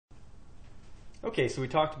Okay, so we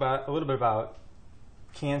talked about a little bit about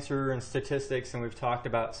cancer and statistics, and we've talked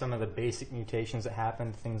about some of the basic mutations that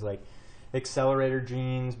happen, things like accelerator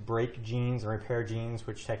genes, brake genes, and repair genes,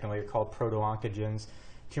 which technically are called proto-oncogenes,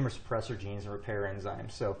 tumor suppressor genes, and repair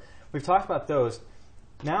enzymes. So we've talked about those.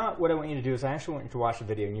 Now what I want you to do is I actually want you to watch a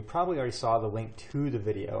video, and you probably already saw the link to the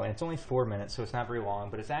video, and it's only 4 minutes, so it's not very long,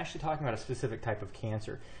 but it's actually talking about a specific type of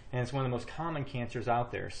cancer, and it's one of the most common cancers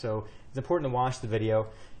out there. So it's important to watch the video,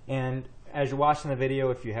 and as you're watching the video,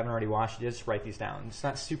 if you haven't already watched it, just write these down. It's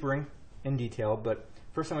not super in detail, but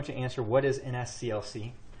first I want you to answer, what is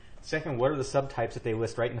NSCLC? Second, what are the subtypes that they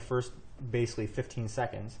list right in the first basically 15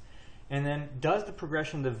 seconds? And then, does the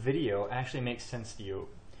progression of the video actually make sense to you?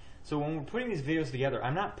 So when we're putting these videos together,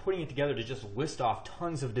 I'm not putting it together to just list off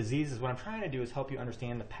tons of diseases. What I'm trying to do is help you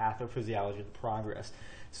understand the pathophysiology of the progress.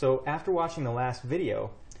 So after watching the last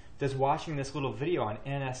video, does watching this little video on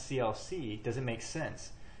NSCLC, does it make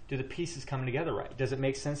sense? Do the pieces come together right? Does it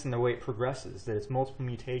make sense in the way it progresses, that it's multiple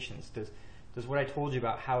mutations? Does what I told you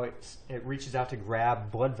about how it reaches out to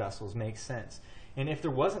grab blood vessels make sense? And if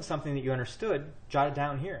there wasn't something that you understood, jot it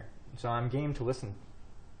down here. So I'm game to listen.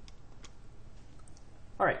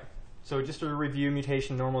 All right, so just to review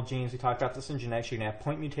mutation, normal genes, we talked about this in genetics. You can have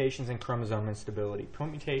point mutations and chromosome instability.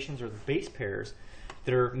 Point mutations are the base pairs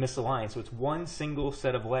that are misaligned, so it's one single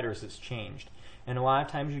set of letters that's changed. And a lot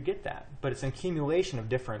of times you get that, but it's an accumulation of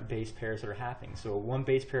different base pairs that are happening. So one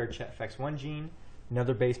base pair affects one gene,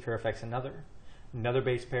 another base pair affects another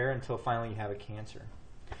base pair, until finally you have a cancer.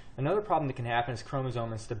 Another problem that can happen is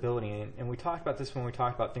chromosome instability, and we talked about this when we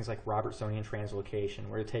talked about things like Robertsonian translocation,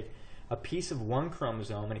 where you take a piece of one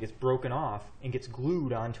chromosome and it gets broken off and gets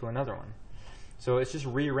glued onto another one. So it's just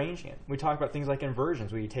rearranging it. We talked about things like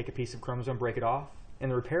inversions, where you take a piece of chromosome, break it off, and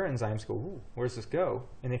the repair enzymes go, ooh, where does this go?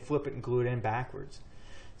 And they flip it and glue it in backwards.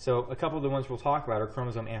 So a couple of the ones we'll talk about are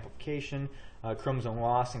chromosome amplification, chromosome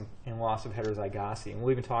loss, and loss of heterozygosity. And we'll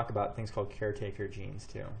even talk about things called caretaker genes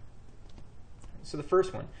too. So the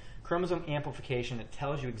first one, chromosome amplification, it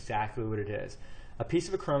tells you exactly what it is. A piece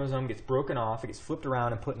of a chromosome gets broken off, it gets flipped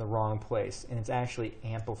around and put in the wrong place, and it's actually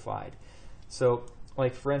amplified. So,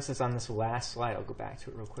 like for instance, on this last slide, I'll go back to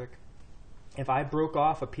it real quick. If I broke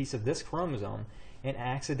off a piece of this chromosome and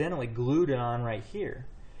accidentally glued it on right here,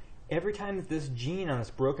 every time that this gene on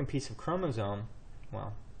this broken piece of chromosome,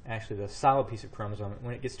 well, actually the solid piece of chromosome,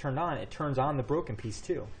 when it gets turned on, it turns on the broken piece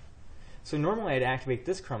too. So normally I'd activate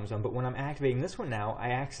this chromosome, but when I'm activating this one now,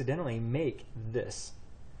 I accidentally make this.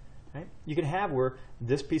 Right? You can have where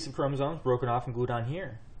this piece of chromosome is broken off and glued on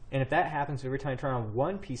here. And if that happens every time I turn on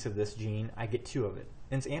one piece of this gene, I get two of it,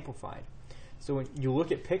 and it's amplified. So when you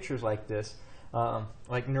look at pictures like this,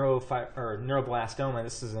 like neuroblastoma,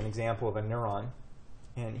 this is an example of a neuron.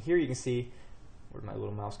 And here you can see, where'd my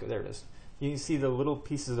little mouse go? There it is. You can see the little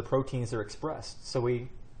pieces of the proteins that are expressed. So we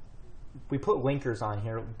put linkers on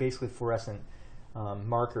here, basically fluorescent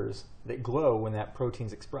markers that glow when that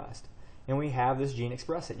protein's expressed. And we have this gene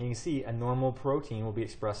express it. And you can see a normal protein will be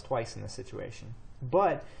expressed twice in this situation.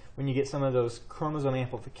 But when you get some of those chromosome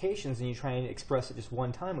amplifications and you try and express it just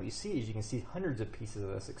one time, what you see is you can see hundreds of pieces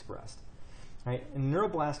of this expressed. Right? And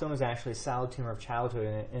neuroblastoma is actually a solid tumor of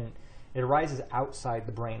childhood, and it arises outside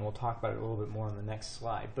the brain. We'll talk about it a little bit more on the next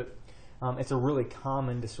slide. But it's a really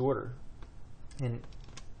common disorder. And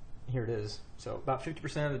here it is. So about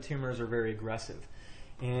 50% of the tumors are very aggressive.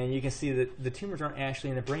 And you can see that the tumors aren't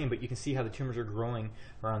actually in the brain, but you can see how the tumors are growing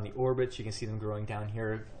around the orbits. You can see them growing down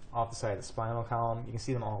here off the side of the spinal column. You can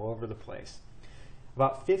see them all over the place.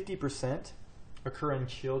 About 50% occur in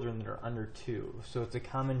children that are under 2. So it's a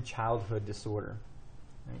common childhood disorder.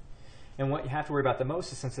 Right? And what you have to worry about the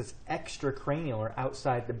most is, since it's extracranial or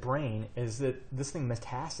outside the brain, is that this thing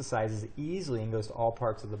metastasizes easily and goes to all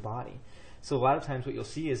parts of the body. So a lot of times what you'll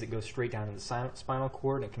see is it goes straight down to the spinal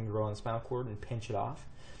cord, and it can grow on the spinal cord and pinch it off.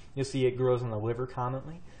 You'll see it grows on the liver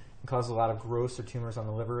commonly. It causes a lot of growths or tumors on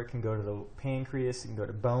the liver. It can go to the pancreas, it can go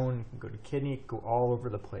to bone, it can go to kidney, it can go all over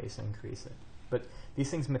the place and increase it. But these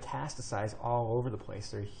things metastasize all over the place.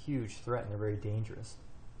 They're a huge threat and they're very dangerous.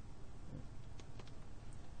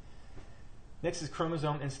 Next is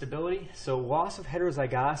chromosome instability. So loss of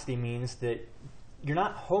heterozygosity means that you're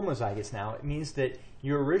not homozygous now. It means that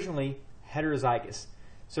you're originally heterozygous.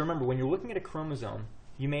 So remember, when you're looking at a chromosome,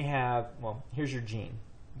 you may have, well, here's your gene.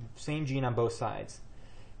 Same gene on both sides.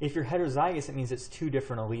 If you're heterozygous, it means it's two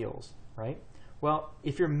different alleles, right? Well,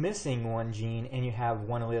 if you're missing one gene and you have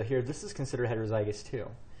one allele here, this is considered heterozygous too.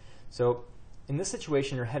 So in this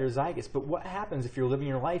situation, you're heterozygous, but what happens if you're living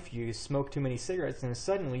your life, you smoke too many cigarettes, and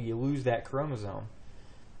suddenly you lose that chromosome,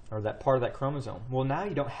 or that part of that chromosome? Well, now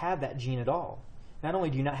you don't have that gene at all. not only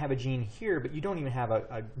do you not have a gene here, but you don't even have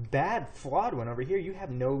a bad, flawed one over here. You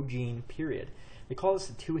have no gene, period. They call this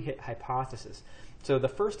the two-hit hypothesis. So the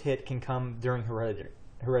first hit can come during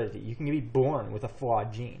heredity. You can be born with a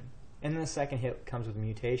flawed gene, and then the second hit comes with a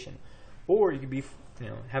mutation. Or you could be,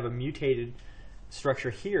 have a mutated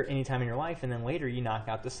structure here anytime in your life, and then later you knock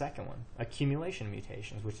out the second one, accumulation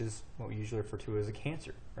mutations, which is what we usually refer to as a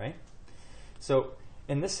cancer, right? So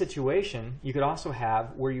in this situation, you could also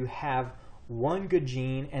have where you have one good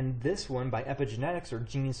gene and this one, by epigenetics or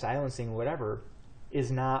gene silencing, whatever,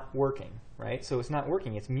 is not working, right? So it's not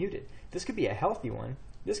working, it's muted. This could be a healthy one,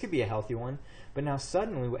 this could be a healthy one, but now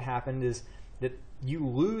suddenly what happened is that you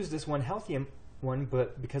lose this one healthy one,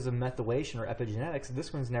 but because of methylation or epigenetics,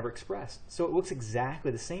 this one's never expressed. So it looks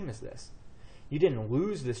exactly the same as this. You didn't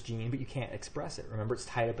lose this gene, but you can't express it. Remember, it's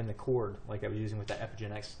tied up in the cord, like I was using with that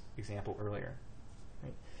epigenetics example earlier.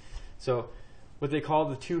 Right? So what they call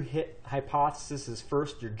the two-hit hypothesis is,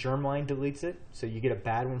 first, your germline deletes it, so you get a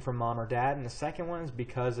bad one from mom or dad, and the second one is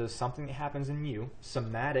because of something that happens in you,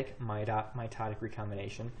 somatic mitotic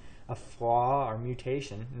recombination, a flaw or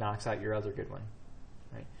mutation knocks out your other good one.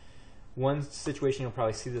 Right? One situation you'll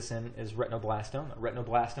probably see this in is retinoblastoma.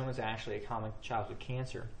 Retinoblastoma is actually a common childhood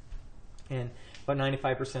cancer. And about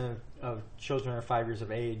 95% of children under 5 years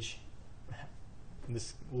of age,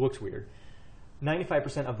 this looks weird,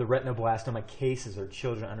 95% of the retinoblastoma cases are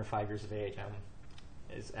children under 5 years of age.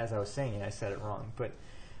 As I was saying, I said it wrong. But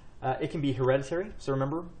it can be hereditary. So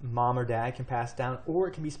remember, mom or dad can pass it down, or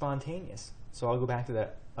it can be spontaneous. So I'll go back to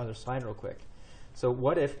that other slide real quick. So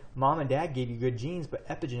what if mom and dad gave you good genes, but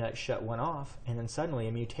epigenetics shut one off, and then suddenly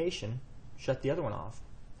a mutation shut the other one off?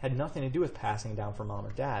 Had nothing to do with passing down from mom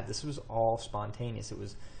or dad. This was all spontaneous. It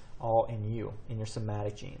was all in you, in your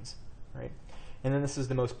somatic genes, right? And then this is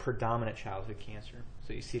the most predominant childhood cancer.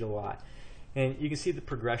 So you see it a lot. And you can see the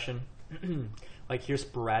progression. Like here's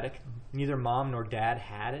sporadic. Neither mom nor dad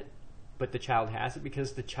had it, but the child has it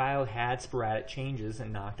because the child had sporadic changes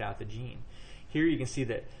and knocked out the gene. Here you can see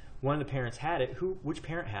that one of the parents had it. Which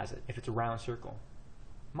parent has it? If it's a round circle,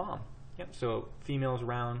 mom. Yep. So females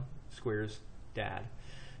round, squares dad.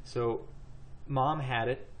 So mom had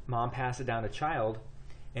it. Mom passed it down to child,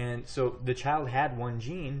 and so the child had one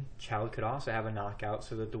gene. Child could also have a knockout,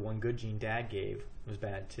 so that the one good gene dad gave was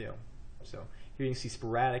bad too. So here you can see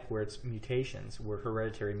sporadic, where it's mutations, where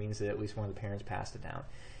hereditary means that at least one of the parents passed it down.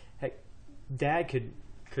 Heck, dad could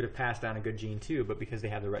have passed down a good gene too, but because they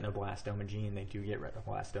have the retinoblastoma gene, they do get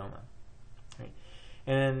retinoblastoma. Right?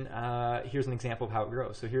 And here's an example of how it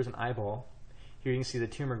grows. So here's an eyeball. Here you can see the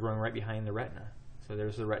tumor growing right behind the retina. So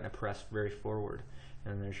there's the retina pressed very forward,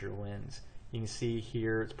 and then there's your lens. You can see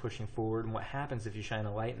here it's pushing forward, and what happens if you shine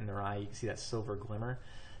a light in their eye, you can see that silver glimmer.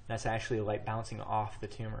 That's actually a light bouncing off the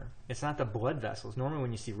tumor. It's not the blood vessels. Normally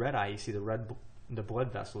when you see red eye, you see the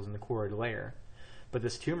blood vessels in the choroid layer. But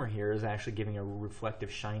this tumor here is actually giving a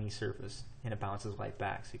reflective, shiny surface, and it bounces light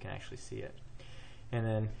back, so you can actually see it. And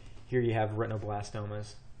then here you have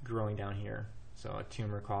retinoblastomas growing down here. So a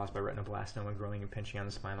tumor caused by retinoblastoma growing and pinching on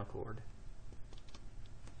the spinal cord.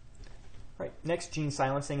 Right. Next, gene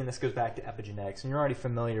silencing, and this goes back to epigenetics, and you're already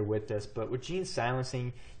familiar with this, but with gene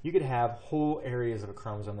silencing, you could have whole areas of a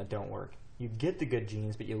chromosome that don't work. You get the good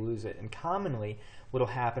genes, but you lose it, and commonly what will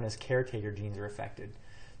happen is caretaker genes are affected.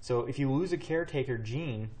 So if you lose a caretaker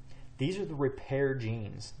gene, these are the repair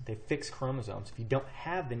genes. They fix chromosomes. If you don't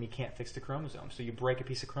have them, you can't fix the chromosome. So you break a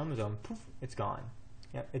piece of chromosome, poof, it's gone.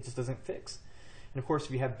 Yep, it just doesn't fix. And of course,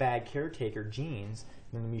 if you have bad caretaker genes,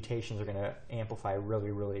 then the mutations are going to amplify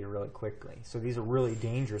really, really, really quickly. So these are really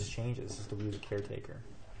dangerous changes, is to lose a caretaker.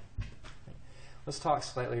 Right. Let's talk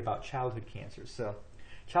slightly about childhood cancers. So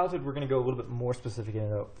childhood, we're going to go a little bit more specific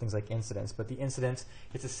into things like incidence. But the incidence,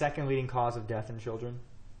 it's the second leading cause of death in children.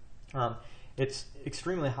 It's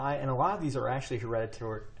extremely high, and a lot of these are actually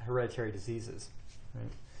hereditary diseases.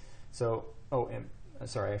 Right? So,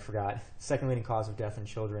 sorry, I forgot. Second leading cause of death in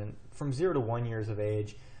children from 0 to 1 years of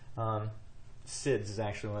age. SIDS is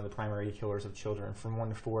actually one of the primary killers of children. From 1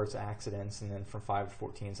 to 4, it's accidents, and then from 5 to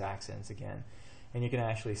 14, it's accidents again. And you can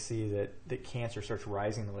actually see that cancer starts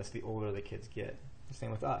rising the list the older the kids get. The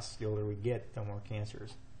same with us. The older we get, the more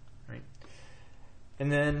cancers. Right?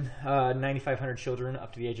 And then 9,500 children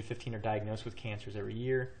up to the age of 15 are diagnosed with cancers every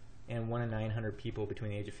year, and 1 in 900 people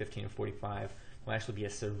between the age of 15 and 45 will actually be a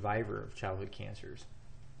survivor of childhood cancers.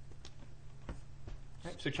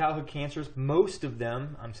 Right, so childhood cancers, most of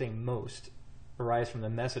them, I'm saying most, arise from the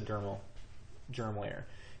mesodermal germ layer.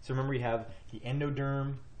 So remember, you have the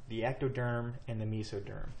endoderm, the ectoderm, and the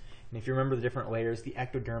mesoderm. And if you remember the different layers, the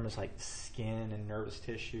ectoderm is like skin and nervous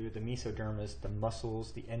tissue. The mesoderm is the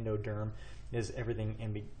muscles. The endoderm is everything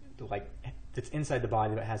in like that's inside the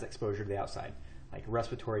body but has exposure to the outside, like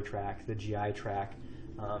respiratory tract, the GI tract,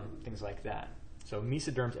 things like that. So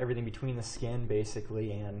mesoderm's everything between the skin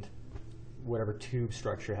basically and whatever tube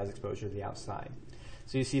structure has exposure to the outside.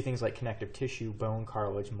 So you see things like connective tissue, bone,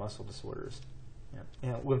 cartilage, muscle disorders,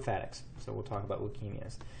 and lymphatics. So we'll talk about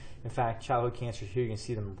leukemias. In fact, childhood cancers here, you can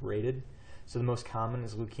see them rated. So the most common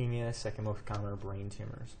is leukemia, second most common are brain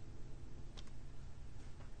tumors.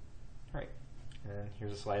 All right, and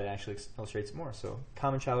here's a slide that actually illustrates it more. So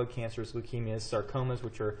common childhood cancers, leukemias, sarcomas,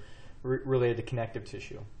 which are related to connective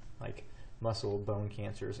tissue, like muscle, bone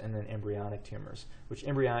cancers, and then embryonic tumors, which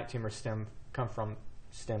embryonic tumors come from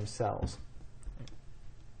stem cells.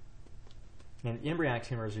 And embryonic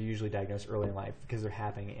tumors are usually diagnosed early in life because they're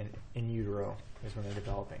happening in utero is when they're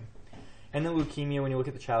developing. And then leukemia, when you look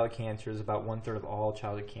at the childhood cancers, about 1/3 of all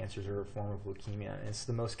childhood cancers are a form of leukemia. And it's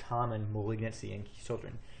the most common malignancy in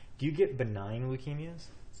children. Do you get benign leukemias?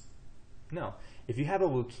 No. If you have a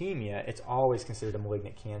leukemia, it's always considered a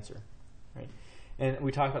malignant cancer, right? And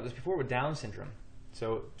we talked about this before with Down syndrome.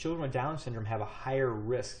 So children with Down syndrome have a higher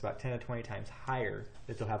risk, about 10 to 20 times higher,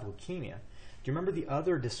 that they'll have leukemia. Do you remember the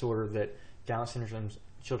other disorder that Down syndrome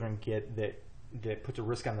children get that puts a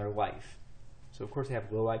risk on their life? So of course they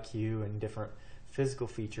have low IQ and different physical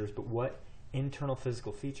features, but what internal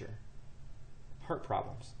physical feature? Heart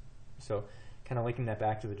problems. So kind of linking that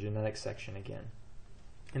back to the genetics section again.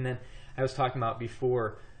 And then I was talking about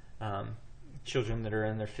before children that are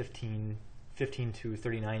in their 15 to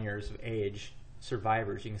 39 years of age,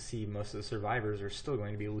 survivors. You can see most of the survivors are still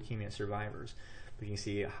going to be leukemia survivors. But you can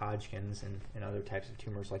see Hodgkin's and other types of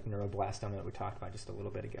tumors like neuroblastoma that we talked about just a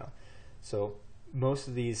little bit ago. So most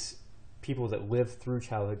of these people that live through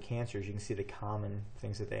childhood cancers, you can see the common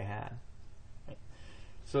things that they had. Right.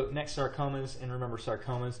 So next, sarcomas, and remember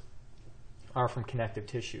sarcomas are from connective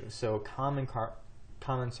tissue. So common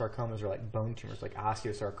sarcomas are like bone tumors, like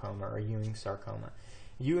osteosarcoma or Ewing sarcoma.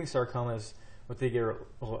 Ewing sarcoma is what they get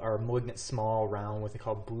are malignant, small, round, what they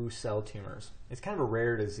call blue cell tumors. It's kind of a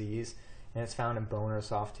rare disease, and it's found in bone or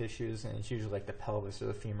soft tissues, and it's usually like the pelvis or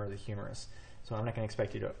the femur or the humerus. So I'm not going to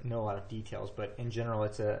expect you to know a lot of details, but in general,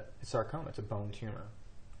 it's a sarcoma. It's a bone tumor,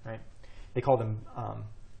 right? They call them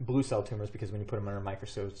blue cell tumors because when you put them under a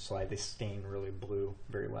microscope slide, they stain really blue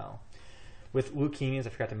very well. With leukemias, I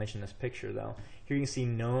forgot to mention this picture though. Here you can see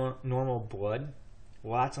normal blood,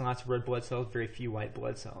 lots and lots of red blood cells, very few white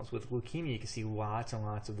blood cells. With leukemia, you can see lots and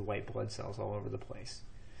lots of the white blood cells all over the place.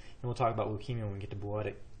 And we'll talk about leukemia when we get to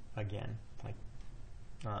blood again, like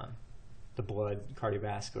the blood,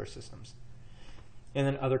 cardiovascular systems. And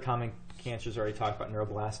then other common cancers, already talked about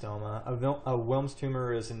neuroblastoma. A Wilms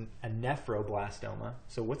tumor is a nephroblastoma.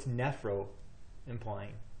 So what's nephro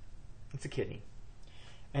implying? It's a kidney.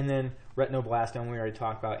 And then retinoblastoma, we already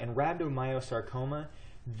talked about. And rhabdomyosarcoma,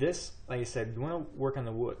 this, like I said, you want to work on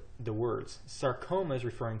the words. Sarcoma is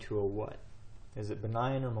referring to a what? Is it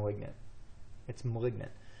benign or malignant? It's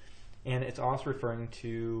malignant. And it's also referring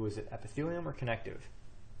to, is it epithelium or connective?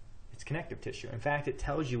 It's connective tissue. In fact, it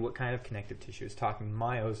tells you what kind of connective tissue. It's talking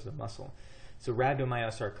myos, the muscle. So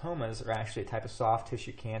rhabdomyosarcomas are actually a type of soft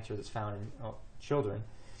tissue cancer that's found in children.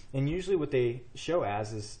 And usually what they show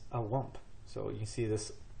as is a lump. So you can see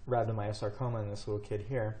this rhabdomyosarcoma in this little kid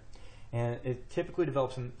here. And it typically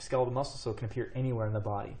develops in skeletal muscle, so it can appear anywhere in the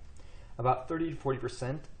body. About 30 to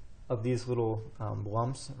 40% of these little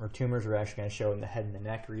lumps or tumors are actually going to show in the head and the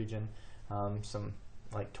neck region. Some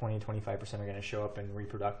like 20 to 25% are going to show up in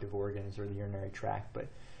reproductive organs or the urinary tract, but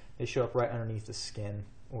they show up right underneath the skin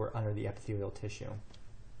or under the epithelial tissue.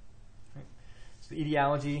 Right. So the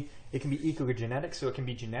etiology, it can be ecogenetic, so it can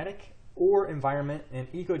be genetic or environment,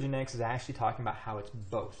 and ecogenetics is actually talking about how it's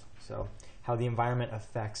both. So how the environment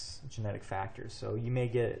affects genetic factors. So you may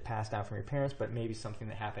get it passed down from your parents, but maybe something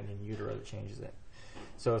that happened in utero that changes it.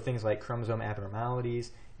 So things like chromosome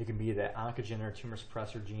abnormalities, it can be the oncogene or tumor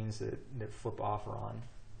suppressor genes that flip off or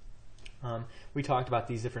on. We talked about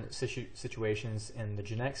these different situations in the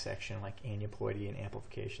genetic section, like aneuploidy and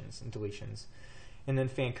amplifications and deletions. And then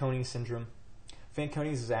Fanconi syndrome.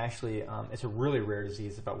 Fanconi's is actually, it's a really rare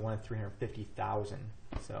disease, about 1 in 350,000.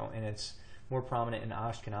 So, and it's more prominent in the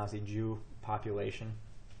Ashkenazi Jew population.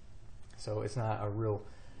 So it's not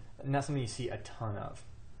something you see a ton of,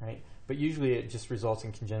 right? But usually it just results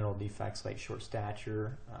in congenital defects like short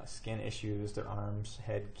stature, skin issues, their arms,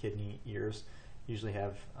 head, kidney, ears usually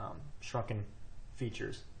have shrunken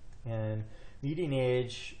features. And median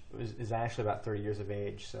age is actually about 30 years of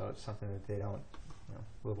age, so it's something that they don't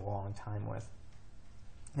live a long time with.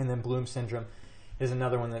 And then Bloom syndrome is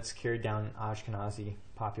another one that's carried down in Ashkenazi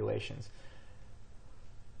populations.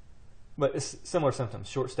 But it's similar symptoms: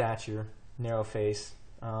 short stature, narrow face,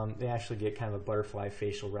 they actually get kind of a butterfly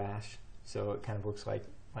facial rash. So it kind of looks like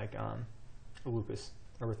lupus,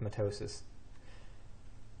 erythematosus.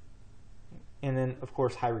 And then, of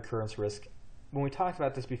course, high recurrence risk. When we talked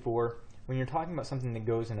about this before, when you're talking about something that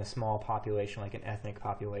goes in a small population, like an ethnic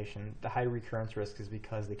population, the high recurrence risk is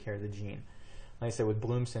because they carry the gene. Like I said, with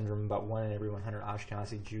Bloom syndrome, about 1 in every 100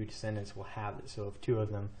 Ashkenazi Jew descendants will have it. So if 2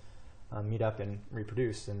 of them meet up and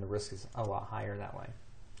reproduce, then the risk is a lot higher that way.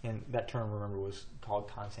 And that term, remember, was called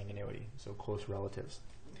consanguinity, so close relatives.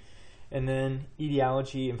 And then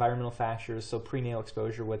etiology, environmental factors, so prenatal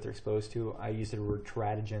exposure, what they're exposed to. I use the word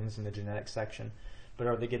teratogens in the genetics section. But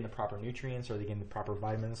are they getting the proper nutrients? Are they getting the proper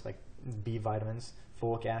vitamins, like B vitamins?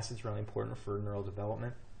 Folic acid is really important for neural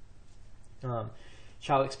development.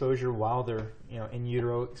 Child exposure while they're in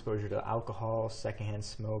utero, exposure to alcohol, secondhand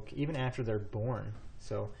smoke, even after they're born.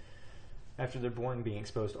 So after they're born, being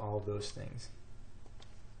exposed to all of those things.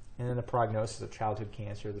 And then the prognosis of childhood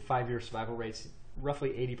cancer. The 5-year survival rate's roughly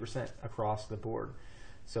 80% across the board.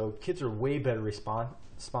 So kids are way better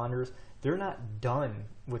responders. They're not done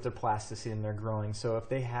with their plasticity and their growing. So if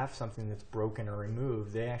they have something that's broken or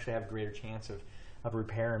removed, they actually have a greater chance of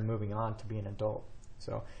repair and moving on to be an adult.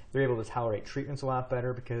 So they're able to tolerate treatments a lot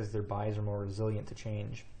better because their bodies are more resilient to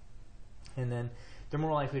change. And then they're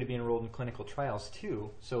more likely to be enrolled in clinical trials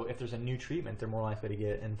too. So if there's a new treatment, they're more likely to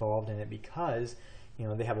get involved in it because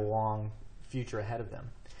they have a long future ahead of them.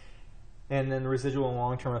 And then the residual and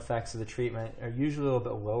long-term effects of the treatment are usually a little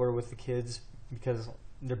bit lower with the kids because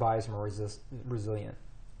their bodies are more resilient.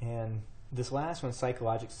 And this last one,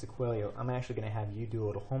 psychologic sequelae, I'm actually going to have you do a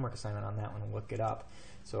little homework assignment on that one and look it up.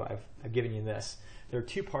 So I've given you this. There are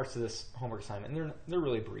 2 parts of this homework assignment, and they're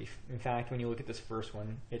really brief. In fact, when you look at this first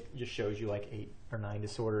one, it just shows you like 8 or 9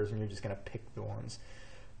 disorders, and you're just going to pick the ones.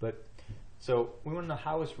 So we want to know,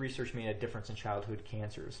 how has research made a difference in childhood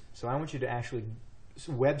cancers? So I want you to actually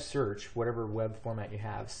web search, whatever web format you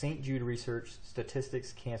have, St. Jude Research,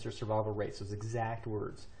 Statistics, Cancer Survival Rates, those exact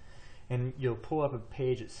words. And you'll pull up a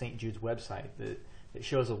page at St. Jude's website that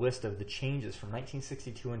shows a list of the changes from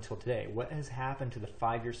 1962 until today. What has happened to the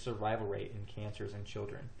 5-year survival rate in cancers in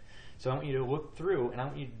children? So I want you to look through, and I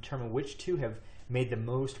want you to determine which 2 have made the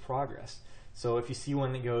most progress. So if you see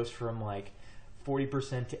one that goes from like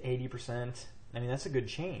 40% to 80%, I mean, that's a good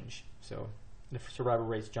change. So the survival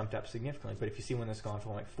rates jumped up significantly. But if you see one that's gone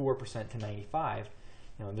from like 4% to 95,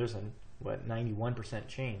 there's a 91%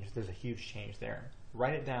 change. There's a huge change there.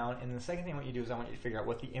 Write it down, and then the second thing I want you to do is I want you to figure out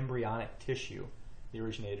what the embryonic tissue they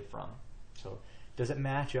originated from. So does it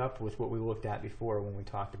match up with what we looked at before when we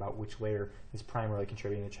talked about which layer is primarily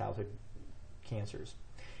contributing to childhood cancers?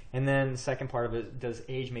 And then the second part of it, does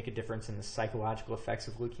age make a difference in the psychological effects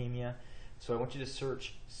of leukemia? So I want you to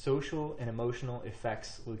search social and emotional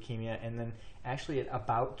effects of leukemia, and then actually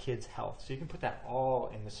about kids' health. So you can put that all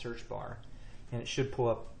in the search bar, and it should pull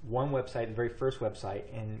up one website, the very first website,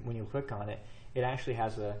 and when you click on it, it actually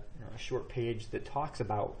has a short page that talks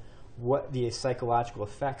about what the psychological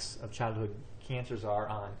effects of childhood cancers are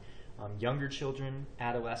on younger children,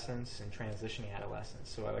 adolescents, and transitioning adolescents.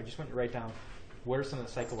 So I just want you to write down what are some of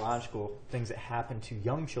the psychological things that happen to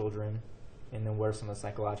young children, and then what are some of the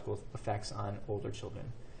psychological effects on older children.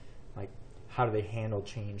 Like, how do they handle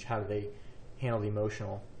change? How do they handle the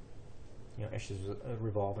emotional issues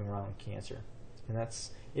revolving around cancer? And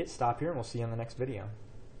that's it. Stop here, and we'll see you on the next video.